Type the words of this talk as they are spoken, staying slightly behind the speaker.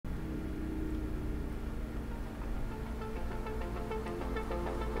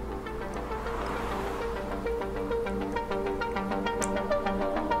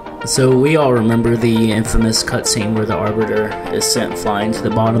So we all remember the infamous cutscene where the Arbiter is sent flying to the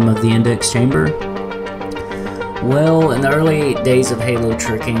bottom of the index chamber. Well, in the early days of Halo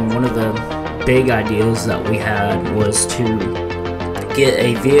tricking, one of the big ideas that we had was to get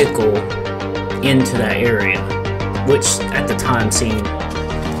a vehicle into that area, which at the time seemed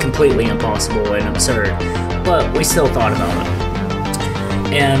completely impossible and absurd, but we still thought about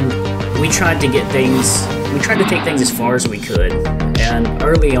it. And we tried to take things as far as we could. And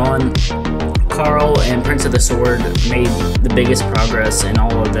early on, Carl and Prince of the Sword made the biggest progress in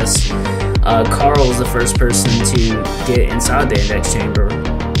all of this. Carl was the first person to get inside the index chamber,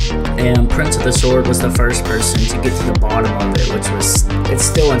 and Prince of the Sword was the first person to get to the bottom of it, which was, it's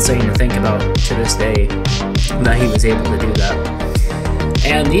still insane to think about to this day that he was able to do that.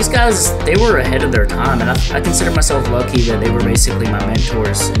 And these guys, they were ahead of their time, and I consider myself lucky that they were basically my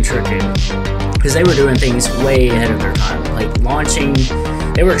mentors in tricking, because they were doing things way ahead of their time, like launching,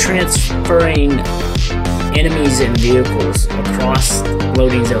 they were transferring enemies and vehicles across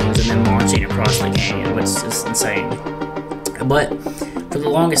loading zones and then launching across the canyon, which is insane. But for the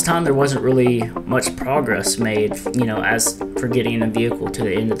longest time, there wasn't really much progress made, as for getting a vehicle to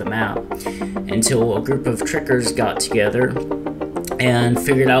the end of the map, until a group of trickers got together and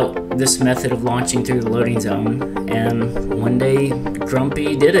figured out this method of launching through the loading zone. And one day,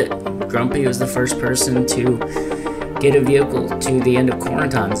 Grumpy did it. Grumpy was the first person to get a vehicle to the end of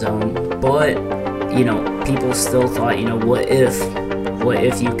Quarantine Zone, but people still thought, what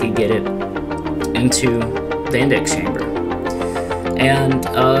if you could get it into the index chamber? And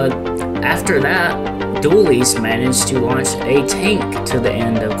after that, Dualies managed to launch a tank to the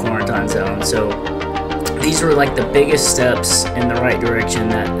end of Quarantine Zone. So these were like the biggest steps in the right direction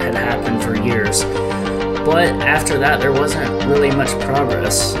that had happened for years. But after that, there wasn't really much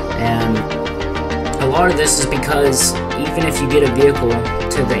progress, and a lot of this is because even if you get a vehicle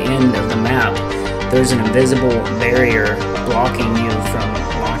to the end of the map, there's an invisible barrier blocking you from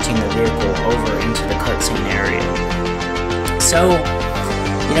launching the vehicle over into the cutscene area. So,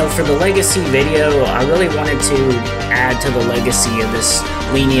 for the legacy video, I really wanted to add to the legacy of this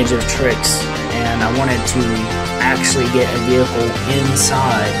lineage of tricks, and I wanted to actually get a vehicle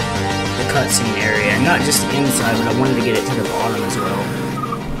inside the cutscene area, and not just inside, but I wanted to get it to the bottom as well.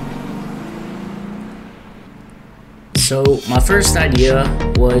 So my first idea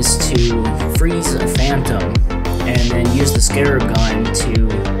was to freeze a Phantom and then use the Scarab gun to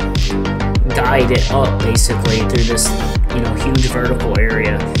guide it up basically through this huge vertical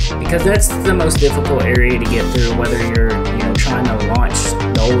area, because that's the most difficult area to get through, whether you're trying to launch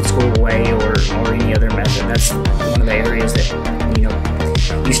the old school way or any other method. That's one of the areas that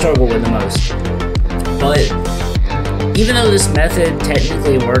you struggle with the most. But even though this method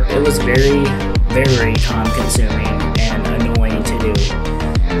technically worked, it was very, very time consuming and annoying to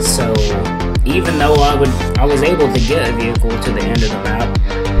do. So even though I was able to get a vehicle to the end of the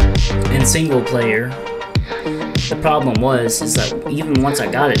map in single player, the problem is that even once I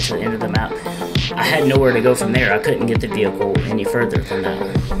got it to the end of the map, I had nowhere to go from there. I couldn't get the vehicle any further than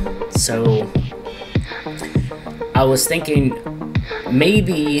that. So I was thinking,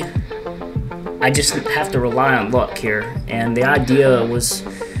 maybe I just have to rely on luck here. And the idea was,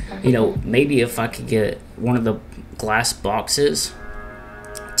 maybe if I could get one of the glass boxes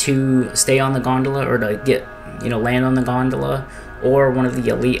to stay on the gondola, or to get, land on the gondola, or one of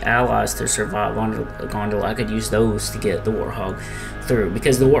the elite allies to survive on the gondola, I could use those to get the Warthog through,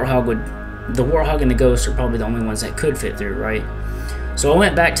 because the Warthog and the Ghost are probably the only ones that could fit through, right? So I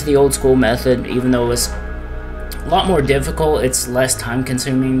went back to the old school method, even though it was a lot more difficult. It's less time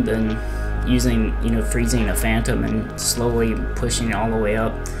consuming than using, freezing a Phantom and slowly pushing it all the way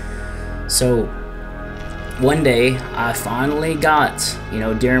up. So one day I finally got,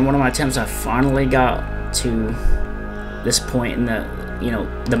 during one of my attempts, I finally got to this point in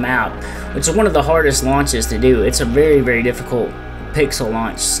the map, which is one of the hardest launches to do. It's a very, very difficult pixel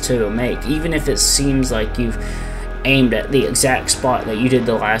launch to make, even if it seems like you've aimed at the exact spot that you did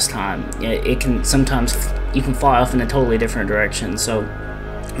the last time. It can sometimes, you can fly off in a totally different direction. So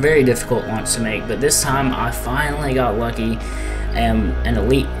very difficult launch to make, but this time I finally got lucky and an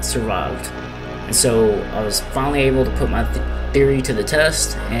elite survived. And so I was finally able to put my theory to the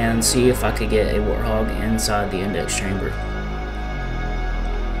test and see if I could get a Warthog inside the index chamber.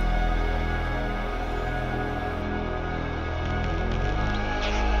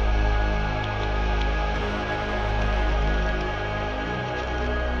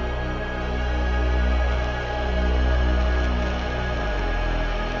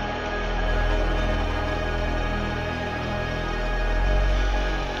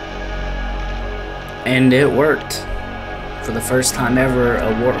 And it worked. for the first time ever,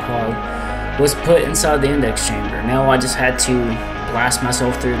 a Warthog was put inside the index chamber. Now I just had to blast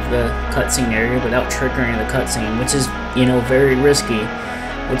myself through the cutscene area without triggering the cutscene, which is, you know, very risky,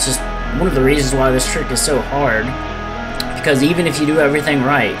 which is one of the reasons why this trick is so hard, because even if you do everything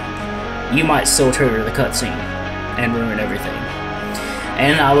right, you might still trigger the cutscene and ruin everything.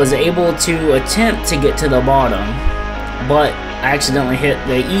 And I was able to attempt to get to the bottom, but I accidentally hit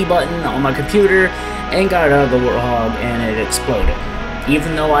the E button on my computer and got out of the Warthog, and it exploded.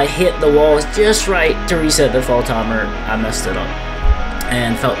 Even though I hit the walls just right to reset the fall timer, I messed it up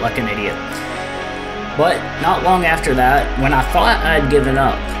and felt like an idiot. But not long after that, when I thought I'd given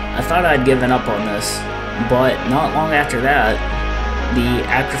up on this, but not long after that, the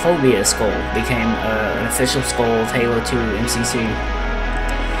acrophobia skull became an official skull of Halo 2 MCC.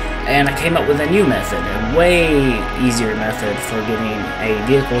 And I came up with a new method, a way easier method for getting a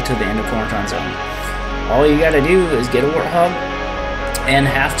vehicle to the end of Quarantine Zone. All you gotta do is get a Warthog and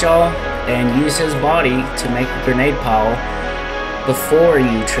Halfjaw and use his body to make a grenade pile before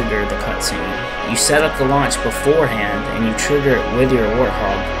you trigger the cutscene. You set up the launch beforehand and you trigger it with your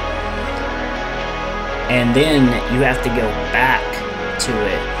Warthog. And then you have to go back to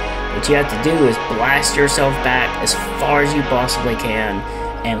it. What you have to do is blast yourself back as far as you possibly can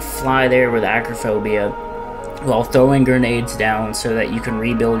and fly there with acrophobia while throwing grenades down so that you can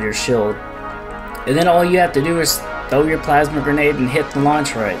rebuild your shield. And then all you have to do is throw your plasma grenade and hit the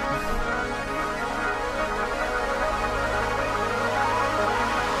launch right.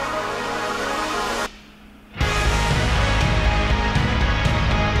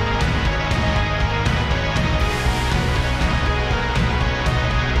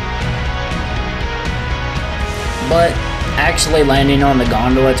 But actually landing on the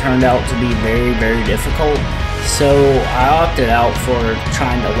gondola turned out to be very, very difficult, so I opted out for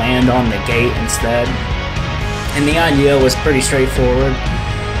trying to land on the gate instead. And the idea was pretty straightforward.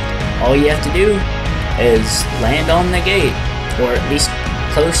 All you have to do is land on the gate, or at least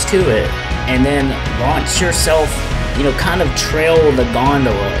close to it, and then launch yourself, you know, kind of trail the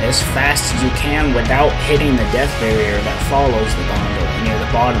gondola as fast as you can without hitting the death barrier that follows the gondola near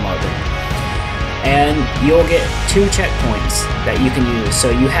the bottom of it. And you'll get 2 checkpoints that you can use, so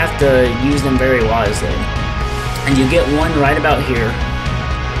you have to use them very wisely. And you get one right about here,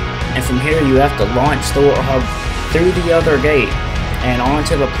 and from here you have to launch the Warthog through the other gate and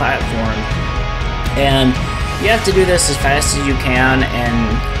onto the platform. And you have to do this as fast as you can and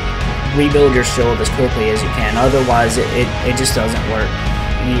rebuild your shield as quickly as you can, otherwise it just doesn't work.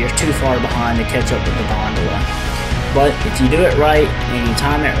 You're too far behind to catch up with the gondola. But if you do it right and you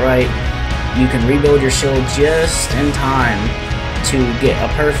time it right, you can rebuild your shield just in time to get a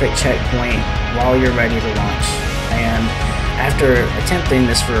perfect checkpoint while you're ready to launch. And after attempting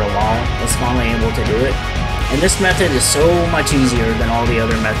this for a while, I was finally able to do it. And this method is so much easier than all the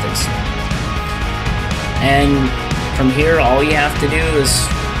other methods. And from here, all you have to do is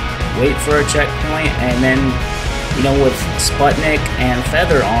wait for a checkpoint, and then, you know, with Sputnik and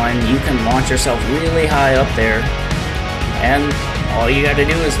Feather on, you can launch yourself really high up there. And all you got to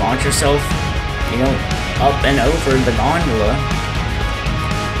do is launch yourself, you know, up and over the gondola.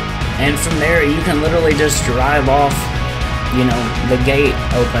 And from there, you can literally just drive off, you know, the gate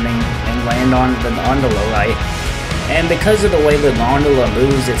opening and land on the gondola, right? And because of the way the gondola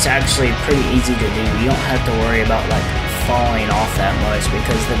moves, it's actually pretty easy to do. You don't have to worry about, like, falling off that much,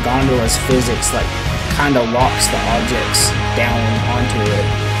 because the gondola's physics, like, kind of locks the objects down onto it.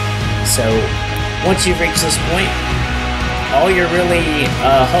 So, once you reach this point, all you're really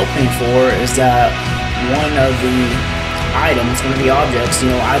hoping for is that one of the items, one of the objects, you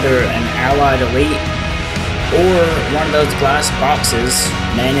know, either an allied elite or one of those glass boxes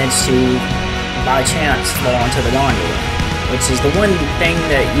manage to, by chance, fall onto the gondola, which is the one thing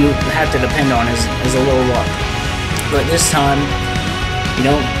that you have to depend on is a little luck. But this time, you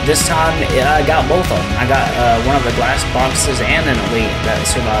know, I got both of them. I got one of the glass boxes and an elite that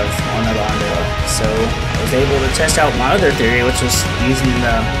survived on the gondola. So I was able to test out my other theory, which was using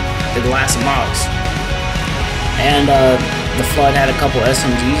the glass box. And the Flood had a couple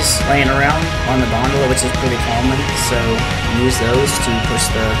SMGs laying around on the gondola, which is pretty common. So use those to push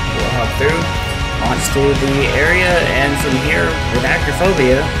the Warthog through, launch through the area, and from here, with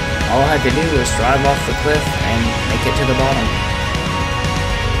acrophobia, all I had to do was drive off the cliff and make it to the bottom.